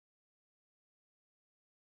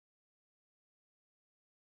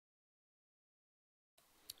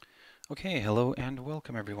Okay, hello and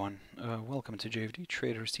welcome everyone. Welcome to JFD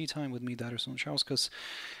Traders Tea Time with me, Darius Anucauskas.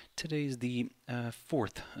 Today is the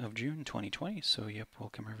 4th of June 2020, so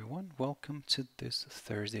welcome everyone. Welcome to this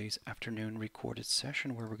Thursday's afternoon recorded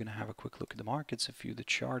session where we're going to have a quick look at the markets, a few of the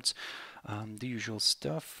charts, the usual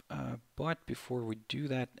stuff. But before we do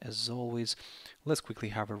that, as always, let's quickly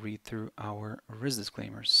have a read through our risk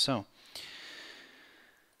disclaimers. So,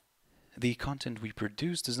 the content we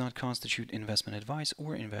produce does not constitute investment advice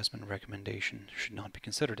or investment recommendation, should not be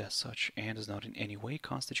considered as such, and does not in any way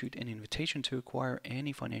constitute an invitation to acquire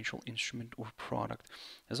any financial instrument or product.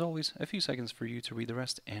 As always, a few seconds for you to read the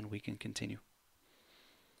rest and we can continue.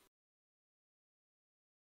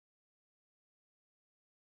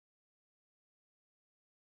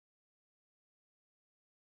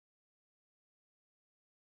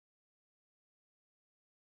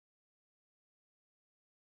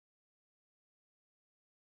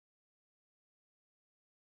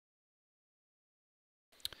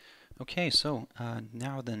 Okay, so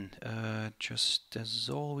now then, just as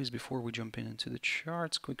always, before we jump into the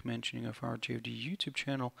charts, quick mentioning of our JFD YouTube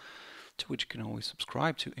channel, to which you can always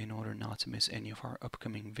subscribe to in order not to miss any of our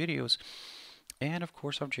upcoming videos. And of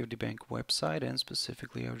course our JFD Bank website and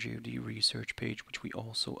specifically our JFD research page, which we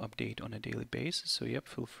also update on a daily basis. So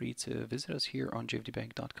feel free to visit us here on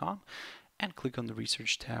jfdbank.com and click on the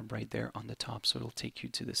research tab right there on the top. So it'll take you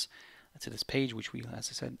to this page, which we, as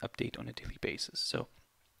I said, update on a daily basis. So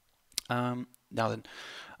now then,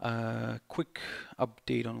 quick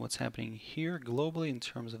update on what's happening here globally in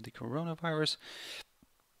terms of the coronavirus.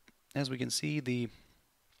 As we can see, the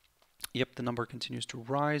number continues to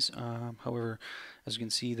rise. However, as you can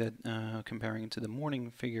see that comparing it to the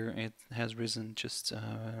morning figure, it has risen just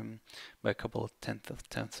by a couple of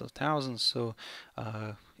tenths of thousands. So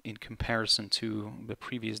in comparison to the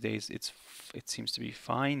previous days, it seems to be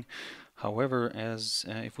fine. However, as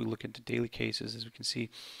if we look at the daily cases, as we can see,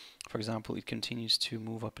 for example, it continues to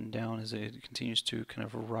move up and down as it continues to kind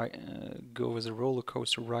of go as a roller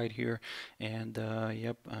coaster ride here. And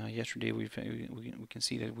yesterday we can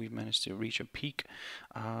see that we've managed to reach a peak.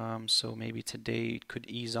 So maybe today it could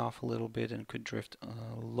ease off a little bit and could drift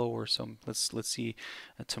lower. So let's see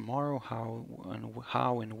tomorrow how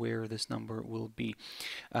and where this number will be.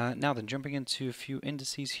 Now then, jumping into a few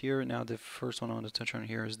indices here. Now the first one I want to touch on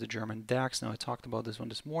here is the German DAX. Now I talked about this one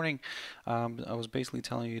this morning. I was basically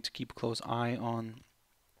telling you to keep a close eye on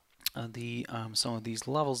some of these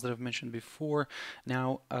levels that I've mentioned before.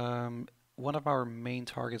 Now, one of our main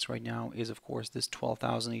targets right now is, of course, this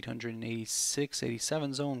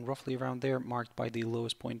 12,886-87 zone, roughly around there, marked by the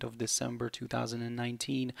lowest point of December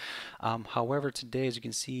 2019. However, today, as you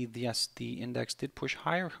can see, yes, the index did push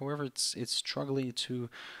higher. However, it's struggling to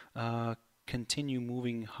continue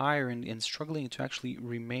moving higher and struggling to actually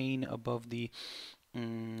remain above the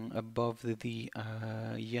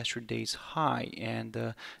yesterday's high, and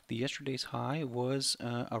the yesterday's high was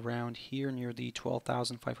around here near the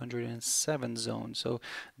 12,507 zone. So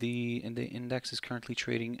the index is currently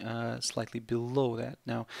trading slightly below that.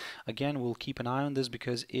 Now again, we'll keep an eye on this,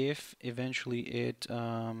 because if eventually it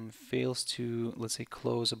fails to, let's say,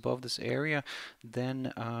 close above this area,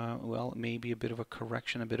 then well, maybe a bit of a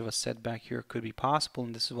correction, a bit of a setback here could be possible,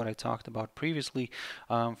 and this is what I talked about previously.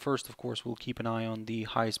 First, of course, we'll keep an eye on the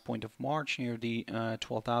highest point of March near the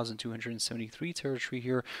 12,273 territory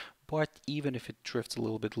here. But even if it drifts a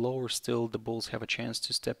little bit lower, still the bulls have a chance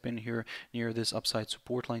to step in here near this upside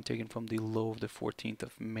support line taken from the low of the 14th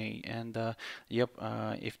of May. And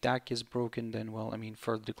if that gets broken, then, well, I mean,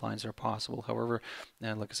 further declines are possible. However,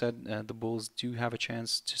 like I said, the bulls do have a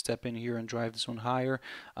chance to step in here and drive this one higher.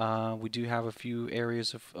 We do have a few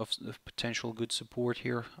areas of potential good support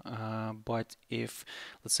here. But if,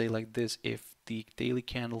 let's say like this, if the daily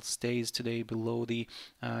candle stays today below the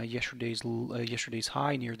yesterday's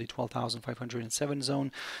high near the 12,507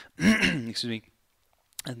 zone, excuse me,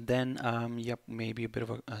 and then maybe a bit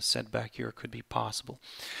of a setback here could be possible.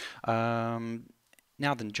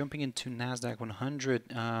 Now then, jumping into NASDAQ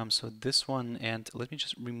 100, so this one, and let me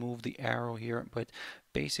just remove the arrow here, but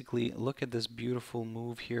basically look at this beautiful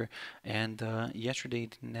move here. And yesterday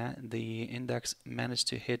the index managed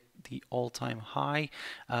to hit the all-time high,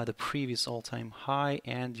 the previous all-time high,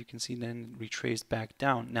 and you can see then retraced back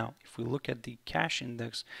down. Now if we look at the cash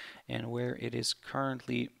index and where it is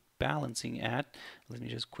currently balancing at, let me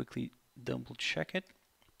just quickly double check it.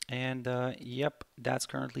 And yep, that's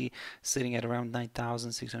currently sitting at around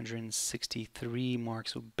 9,663 mark.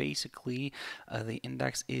 So basically, the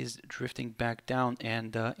index is drifting back down.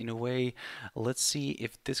 And in a way, let's see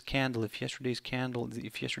if this candle, if yesterday's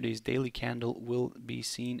daily candle will be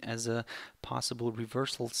seen as a possible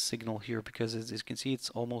reversal signal here, because as you can see, it's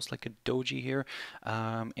almost like a doji here.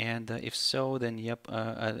 And if so, then yep,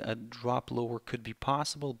 a drop lower could be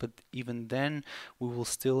possible. But even then, we will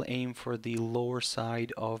still aim for the lower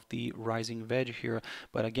side of the rising wedge here.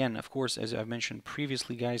 But again, of course, as I've mentioned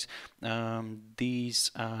previously, guys, these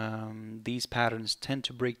patterns tend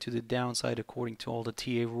to break to the downside according to all the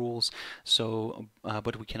TA rules. So,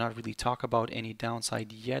 but we cannot really talk about any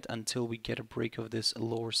downside yet until we get a break of this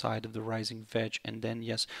lower side of the rising wedge, and then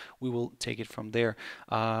yes, we will take it from there.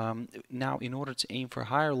 Now, in order to aim for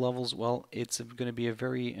higher levels, well, it's going to be a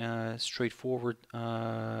very straightforward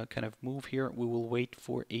kind of move here. We will wait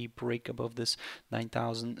for a break above this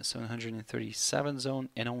 9,737 zone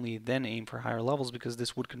and only then aim for higher levels, because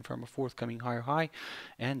this would confirm a forthcoming higher high,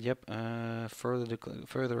 and yep,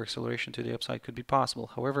 further acceleration to the upside could be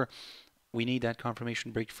possible. However, we need that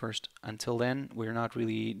confirmation break first. Until then, we're not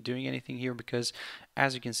really doing anything here, because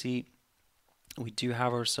as you can see, we do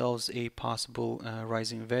have ourselves a possible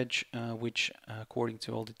rising wedge, which according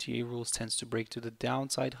to all the TA rules tends to break to the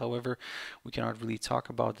downside. However, we cannot really talk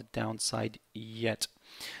about the downside yet.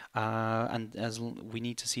 And as we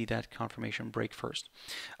need to see that confirmation break first.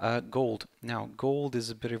 Gold. Now, gold is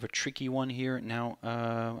a bit of a tricky one here. Now,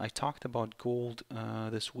 I talked about gold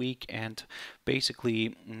this week, and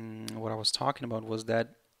basically what I was talking about was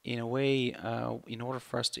that in a way, in order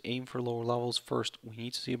for us to aim for lower levels, first we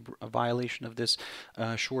need to see a violation of this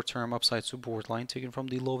short-term upside support line taken from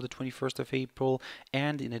the low of the 21st of April,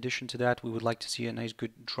 and in addition to that, we would like to see a nice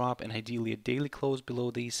good drop and ideally a daily close below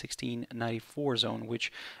the 1694 zone,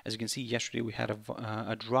 which, as you can see, yesterday we had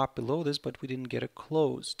a drop below this, but we didn't get a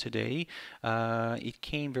close. Today, it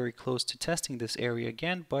came very close to testing this area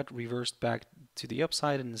again, but reversed back to the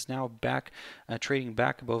upside and is now back trading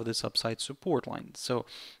back above this upside support line. So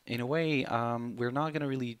in a way, we're not going to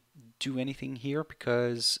really do anything here,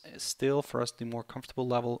 because still for us the more comfortable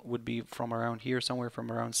level would be from around here, somewhere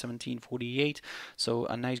from around 1748. So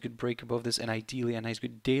a nice good break above this and ideally a nice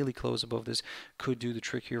good daily close above this could do the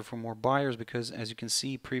trick here for more buyers, because as you can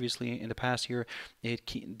see previously in the past here,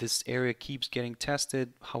 this area keeps getting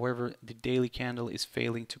tested. However, the daily candle is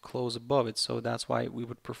failing to close above it, so that's why we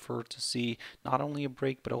would prefer to see not only a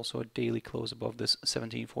break but also a daily close above this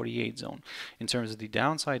 1748 zone. In terms of the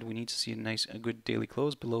downside, we need to see a good daily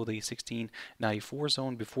close below the 1694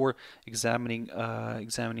 zone before examining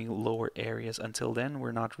lower areas. Until then,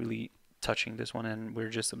 we're not really touching this one, and we're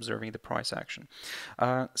just observing the price action.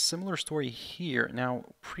 Similar story here. Now,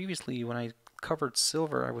 previously when I covered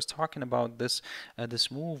silver, I was talking about this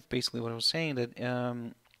move. Basically, what I was saying that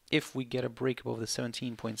if we get a break above the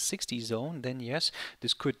 17.60 zone, then yes,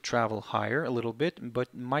 this could travel higher a little bit,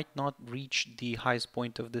 but might not reach the highest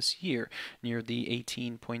point of this year, near the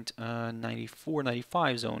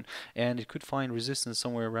 18.94-95 zone, and it could find resistance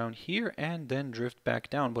somewhere around here and then drift back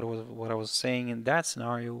down. But what I was saying in that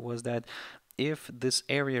scenario was that if this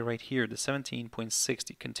area right here, the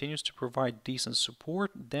 17.60, continues to provide decent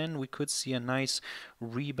support, then we could see a nice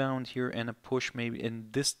rebound here and a push maybe in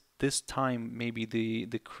this time. Maybe the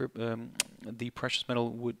precious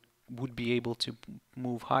metal would be able to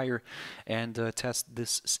move higher and test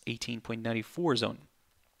this 18.94 zone.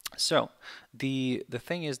 So the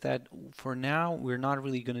thing is that for now we're not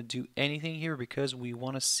really going to do anything here, because we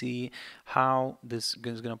want to see how this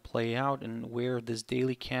is going to play out and where this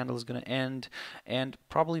daily candle is going to end, and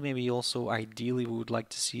probably maybe also ideally we would like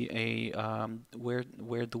to see a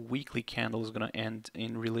where the weekly candle is going to end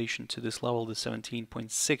in relation to this level, the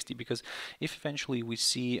 17.60, because if eventually we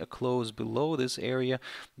see a close below this area,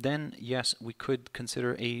 then yes, we could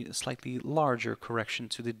consider a slightly larger correction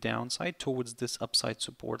to the downside towards this upside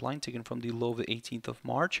support line taken from the low of the 18th of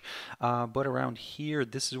March. But around here,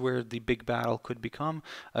 this is where the big battle could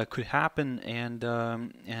happen, and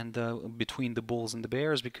between the bulls and the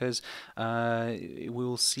bears, because we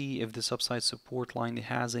will see if this upside support line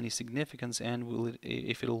has any significance and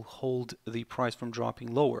if it'll hold the price from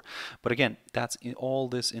dropping lower. But again, that's all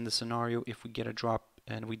this in the scenario if we get a drop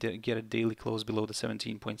and we get a daily close below the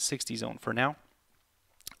 17.60 zone. For now,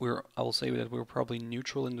 I will say that we're probably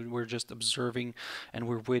neutral and we're just observing and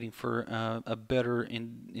we're waiting for a better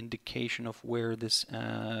indication of where this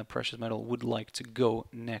precious metal would like to go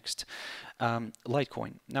next.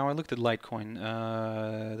 Litecoin. Now I looked at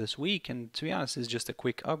Litecoin this week, and to be honest, it's just a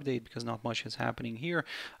quick update because not much is happening here.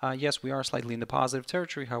 Yes, we are slightly in the positive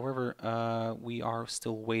territory. However, we are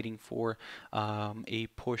still waiting for a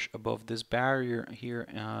push above this barrier here,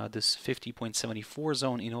 this 50.74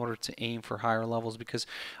 zone, in order to aim for higher levels, because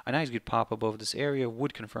a nice good pop above this area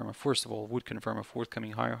would confirm, first of all, would confirm a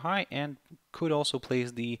forthcoming higher high, and could also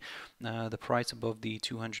place the price above the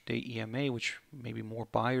 200-day EMA, which maybe more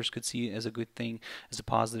buyers could see as a good thing, as a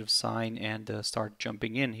positive sign, and start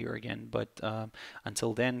jumping in here again. But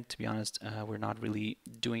until then, to be honest, we're not really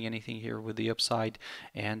doing anything here with the upside,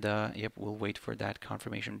 and yep, we'll wait for that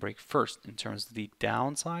confirmation break first. In terms of the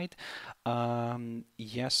downside,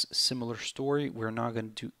 yes, similar story. We're not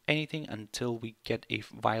going to do anything until we get a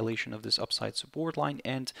violation of this upside support line,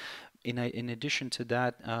 and in addition to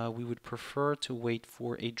that, we would prefer to wait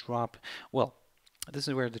for a drop. Well, this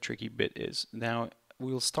is where the tricky bit is. Now,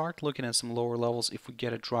 we'll start looking at some lower levels if we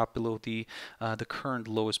get a drop below the current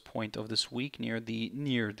lowest point of this week, near the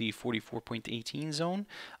 44.18 zone.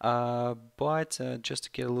 But just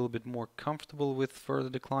to get a little bit more comfortable with further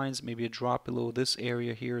declines, maybe a drop below this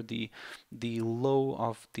area here, the low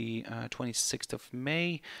of the 26th of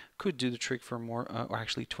May could do the trick for more, or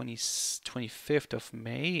actually 25th of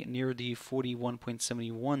May, near the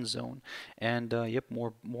 41.71 zone. And yep,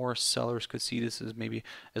 more sellers could see this as maybe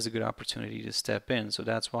as a good opportunity to step in. So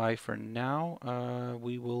that's why for now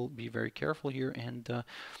we will be very careful here and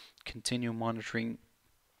continue monitoring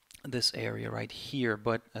this area right here.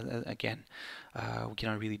 But again, we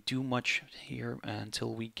cannot really do much here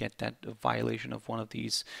until we get that violation of one of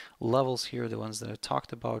these levels here, the ones that I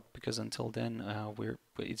talked about, because until then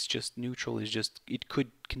it's just neutral. It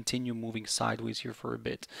could continue moving sideways here for a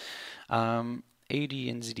bit. AD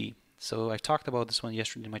and ZD. So I talked about this one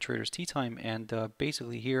yesterday in my Traders Tea Time, and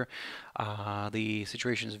basically here the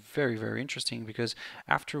situation is very, very interesting, because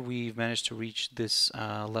after we've managed to reach this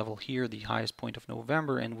level here, the highest point of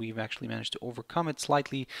November, and we've actually managed to overcome it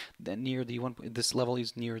slightly, near the this level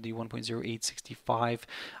is near the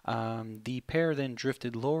 1.0865. The pair then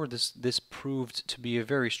drifted lower. This proved to be a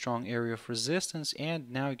very strong area of resistance, and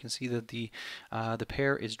now you can see that the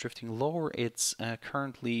pair is drifting lower. It's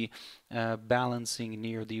currently balancing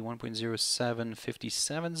near the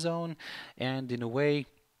 1.0757 zone, and in a way,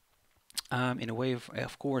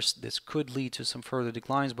 of course, this could lead to some further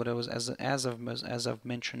declines. But it was as I've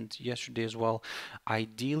mentioned yesterday as well,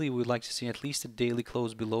 ideally we'd like to see at least a daily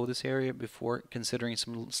close below this area before considering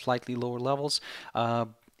some slightly lower levels.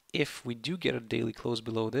 If we do get a daily close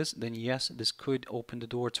below this, then yes, this could open the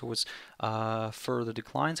door towards further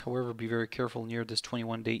declines. However, be very careful near this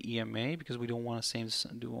 21-day EMA, because we don't want to we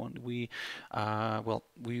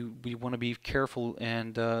want to be careful,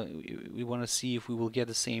 and we want to see if we will get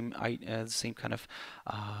the same kind of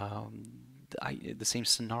the same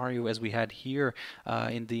scenario as we had here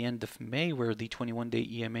in the end of May, where the 21-day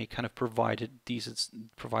EMA kind of provided decent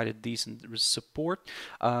support.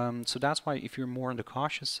 So that's why, if you're more on the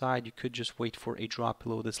cautious side, you could just wait for a drop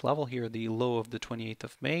below this level here, the low of the 28th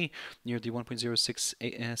of May, near the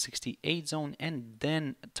 1.0668 zone, and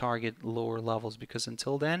then target lower levels, because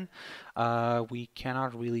until then we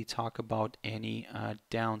cannot really talk about any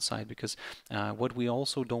downside, because what we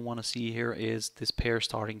also don't want to see here is this pair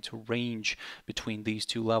starting to range between these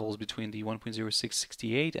two levels, between the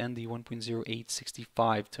 1.0668 and the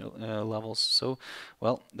 1.0865 levels. So,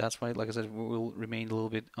 well, that's why, like I said, we will remain a little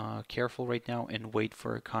bit careful right now and wait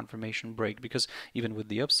for a confirmation break, because even with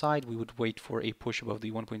the upside, we would wait for a push above the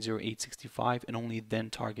 1.0865 and only then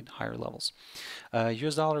target higher levels.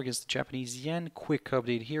 US dollar against the Japanese yen. Quick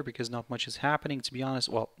update here, because not much is happening, to be honest.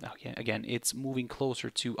 Well, again, it's moving closer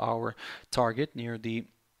to our target near the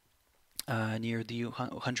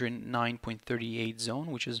 109.38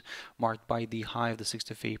 zone, which is marked by the high of the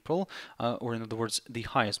 6th of April, or in other words, the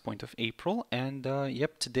highest point of April. And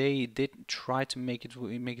yep, today it did try to make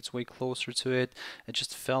its way closer to it. It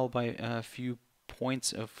just fell by a few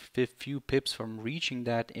points, of few pips from reaching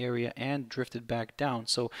that area, and drifted back down.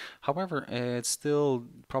 So, however, it's still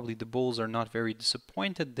probably the bulls are not very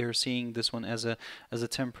disappointed. They're seeing this one as a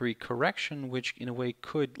temporary correction, which in a way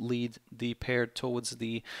could lead the pair towards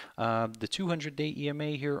the 200-day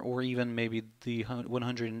EMA here, or even maybe the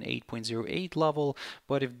 108.08 level.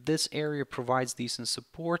 But if this area provides decent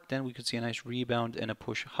support, then we could see a nice rebound and a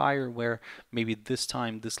push higher, where maybe this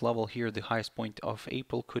time this level here, the highest point of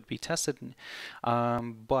April, could be tested.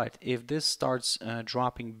 But if this starts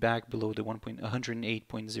dropping back below the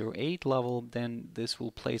 108.08 level, then this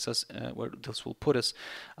will place us, this will put us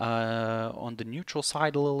on the neutral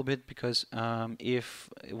side a little bit, because if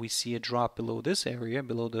we see a drop below this area,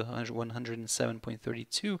 below the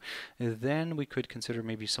 107.32, then we could consider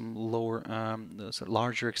maybe some lower,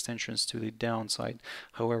 larger extensions to the downside.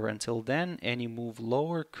 However, until then, any move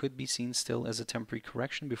lower could be seen still as a temporary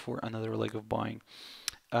correction before another leg of buying.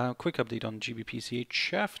 Quick update on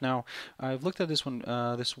GBP/CHF. Now, I've looked at this one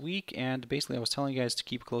this week, and basically I was telling you guys to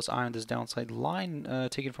keep a close eye on this downside line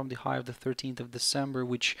taken from the high of the 13th of December,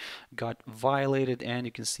 which got violated, and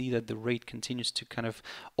you can see that the rate continues to kind of,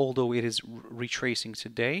 although it is retracing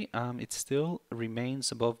today, it still remains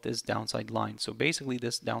above this downside line. So basically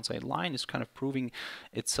this downside line is kind of proving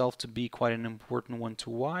itself to be quite an important one to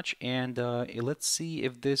watch, and let's see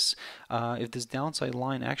if this downside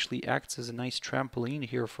line actually acts as a nice trampoline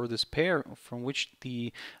here for this pair, from which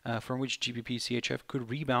GBP/CHF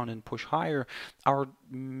could rebound and push higher. Our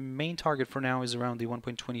main target for now is around the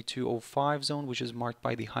 1.2205 zone, which is marked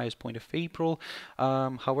by the highest point of April.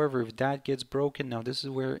 However, if that gets broken, now this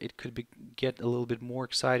is where it could get a little bit more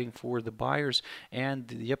exciting for the buyers,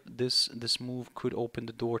 and yep, this move could open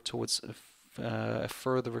the door towards a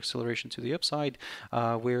further acceleration to the upside,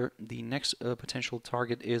 where the next potential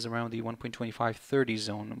target is around the 1.2530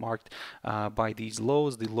 zone, marked by these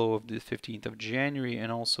lows, the low of the 15th of January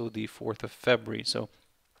and also the 4th of February. So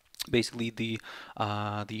basically the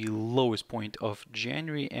lowest point of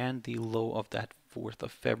January and the low of that 4th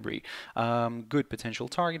of February. Good potential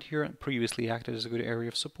target here. Previously acted as a good area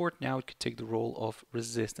of support. Now it could take the role of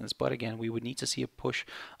resistance. But again, we would need to see a push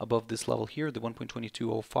above this level here, the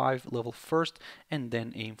 1.2205 level first, and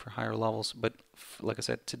then aim for higher levels. But like I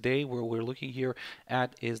said, today what we're looking here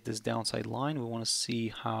at is this downside line. We want to see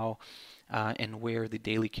how and where the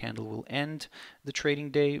daily candle will end the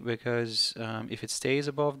trading day, because if it stays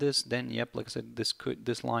above this, then yep, like I said, this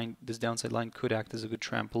downside line could act as a good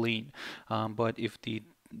trampoline. But if the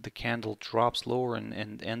candle drops lower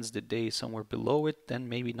and ends the day somewhere below it, then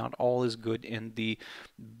maybe not all is good in the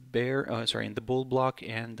in the bull block,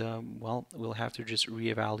 and well, we'll have to just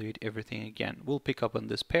reevaluate everything again. We'll pick up on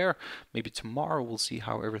this pair maybe tomorrow. We'll see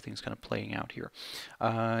how everything's kind of playing out here.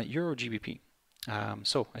 Euro GBP.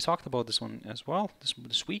 So I talked about this one as well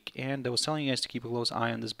this week, and I was telling you guys to keep a close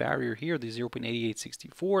eye on this barrier here, the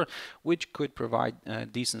 0.8864, which could provide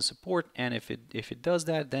decent support, and if it does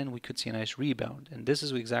that, then we could see a nice rebound, and this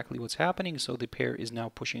is exactly what's happening. So the pair is now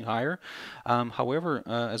pushing higher. However,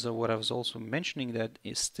 as what I was also mentioning, that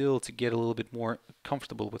is still to get a little bit more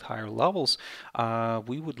comfortable with higher levels,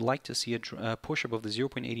 we would like to see a push above the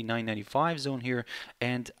 0.8995 zone here,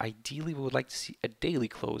 and ideally we would like to see a daily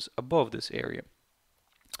close above this area.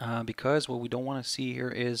 Because what we don't want to see here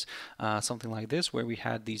is something like this, where we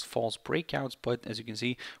had these false breakouts, but as you can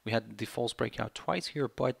see, we had the false breakout twice here,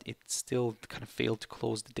 but it still kind of failed to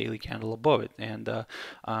close the daily candle above it. And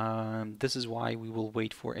this is why we will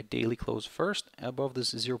wait for a daily close first above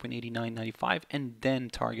this 0.8995 and then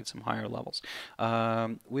target some higher levels.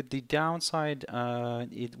 With the downside,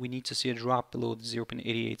 we need to see a drop below the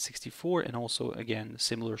 0.8864, and also again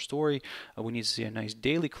similar story. We need to see a nice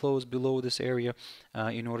daily close below this area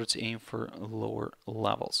in order to aim for lower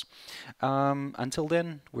levels. Until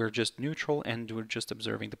then, we're just neutral and we're just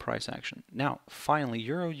observing the price action. Now, finally,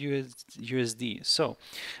 Euro USD. So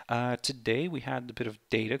today we had a bit of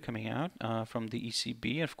data coming out from the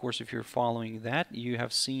ECB. Of course, if you're following that, you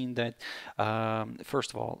have seen that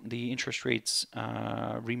first of all, the interest rates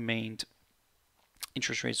remained. The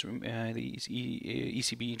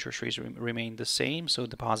ECB interest rates remained the same, so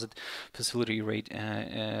deposit facility rate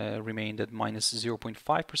remained at minus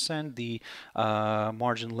 0.5%. The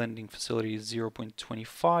margin lending facility is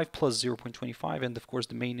 0.25 plus 0.25, and of course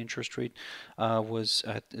the main interest rate was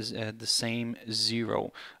at the same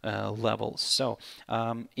zero level. So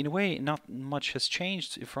in a way, not much has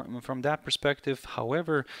changed from that perspective.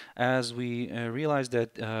 However, as we realized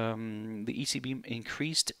that the ECB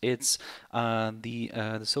increased its the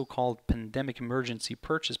so-called pandemic emergency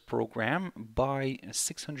purchase program by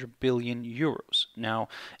 600 billion euros. Now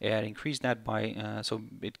it increased that by so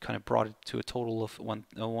it kind of brought it to a total of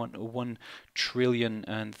 1 trillion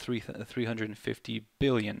and 350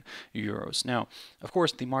 billion euros. Now, of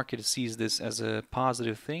course, the market sees this as a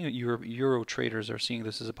positive thing. Euro traders are seeing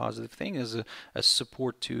this as a positive thing, as a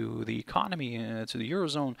support to the economy, to the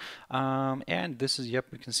eurozone. And this is, yep,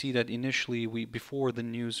 we can see that initially before the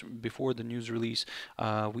news release,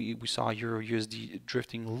 we saw Euro USD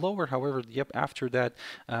drifting lower. However, yep, after that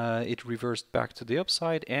it reversed back to the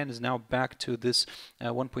upside and is now back to this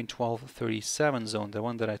 1.1237 zone, the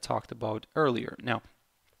one that I talked about earlier. Now,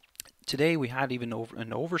 today we had even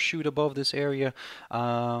an overshoot above this area,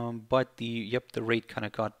 but the rate kind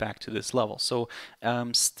of got back to this level. So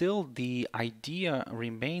still the idea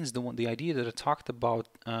remains the idea that I talked about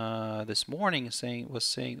this morning,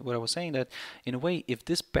 what I was saying, that in a way, if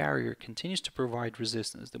this barrier continues to provide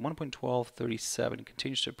resistance, the 1.1237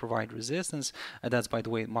 continues to provide resistance, and that's, by the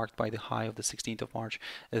way, marked by the high of the 16th of March,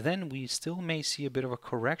 then we still may see a bit of a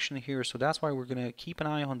correction here. So that's why we're going to keep an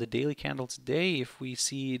eye on the daily candle today. If we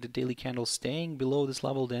see the daily candle staying below this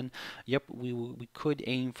level, then yep, we could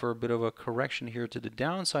aim for a bit of a correction here to the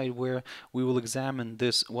downside, where we will examine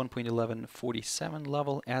this 1.1147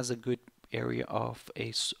 level as a good area of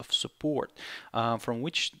support, from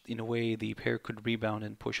which in a way the pair could rebound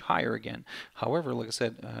and push higher again. However, like I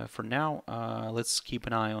said, for now, let's keep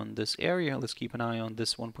an eye on this area. Let's keep an eye on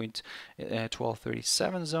this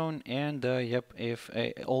 1.1237 zone, and yep, if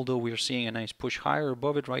although we're seeing a nice push higher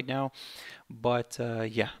above it right now, but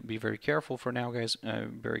yeah, be very careful for now, guys.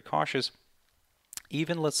 Very cautious.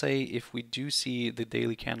 Even, let's say, if we do see the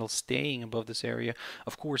daily candle staying above this area,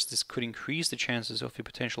 of course this could increase the chances of a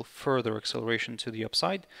potential further acceleration to the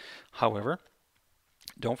upside. However,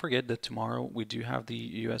 don't forget that tomorrow we do have the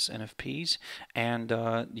US NFPs, and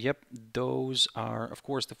yep, those are, of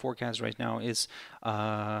course, the forecast right now is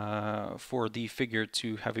for the figure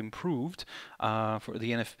to have improved, for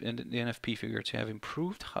the NFP figure to have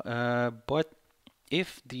improved, but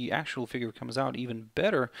if the actual figure comes out even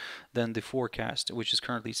better than the forecast, which is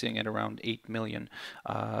currently sitting at around 8 million,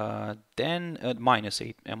 then minus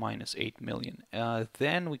 8 million,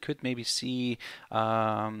 then we could maybe see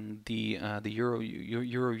the Euro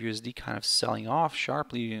USD kind of selling off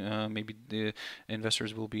sharply. Maybe the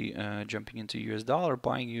investors will be jumping into US dollar,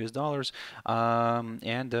 buying US dollars,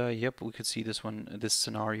 and yep, we could see this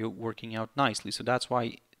scenario working out nicely. So that's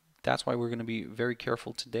why we're going to be very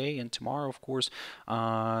careful today and tomorrow, of course,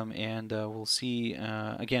 and we'll see.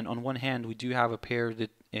 Again, on one hand, we do have a pair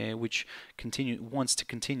that which wants to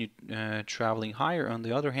continue traveling higher. On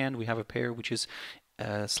the other hand, we have a pair which is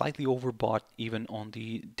slightly overbought even on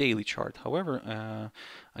the daily chart. However,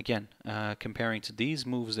 again, comparing to these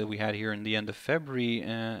moves that we had here in the end of February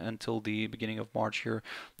until the beginning of March here,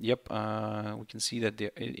 yep, we can see that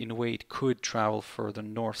in a way it could travel further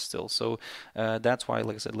north still. So that's why,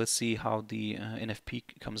 like I said, let's see how the NFP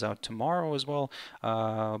comes out tomorrow as well.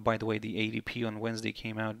 By the way, the ADP on Wednesday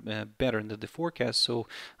came out better than the forecast, so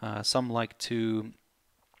some like to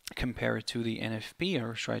compare it to the NFP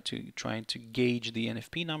or trying to gauge the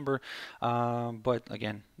NFP number, but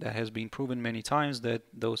again, that has been proven many times that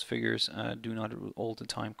those figures do not all the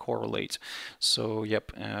time correlate. So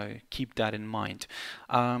yep, keep that in mind.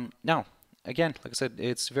 Now, again, like I said,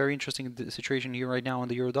 it's very interesting, the situation here right now on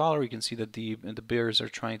the euro dollar. You can see that the bears are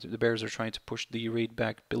trying to push the rate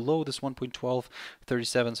back below this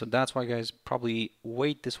 1.1237. So that's why, guys, probably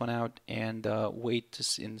wait this one out and wait to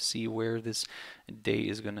see where this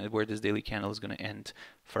daily candle is gonna end.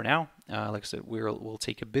 For now, like I said, we'll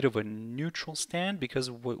take a bit of a neutral stand, because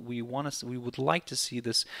what we would like to see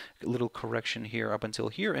this little correction here up until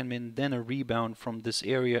here, and then a rebound from this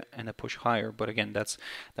area and a push higher. But again, that's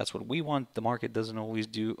what we want. The market doesn't always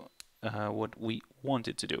do what we want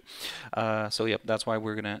it to do. So yeah, that's why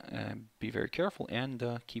we're gonna be very careful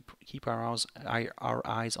and keep our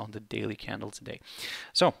eyes on the daily candle today.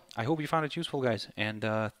 So I hope you found it useful, guys, and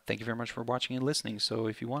thank you very much for watching and listening. So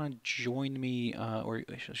if you want to join me, or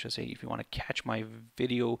I should say, if you want to catch my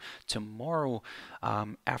video tomorrow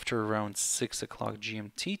after around 6 o'clock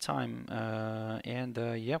GMT time, and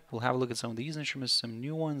yep, we'll have a look at some of these instruments, some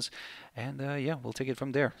new ones, and yeah, we'll take it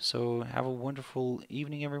from there. So have a wonderful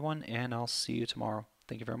evening, everyone, and I'll see you tomorrow.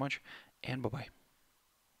 Thank you very much, and bye-bye.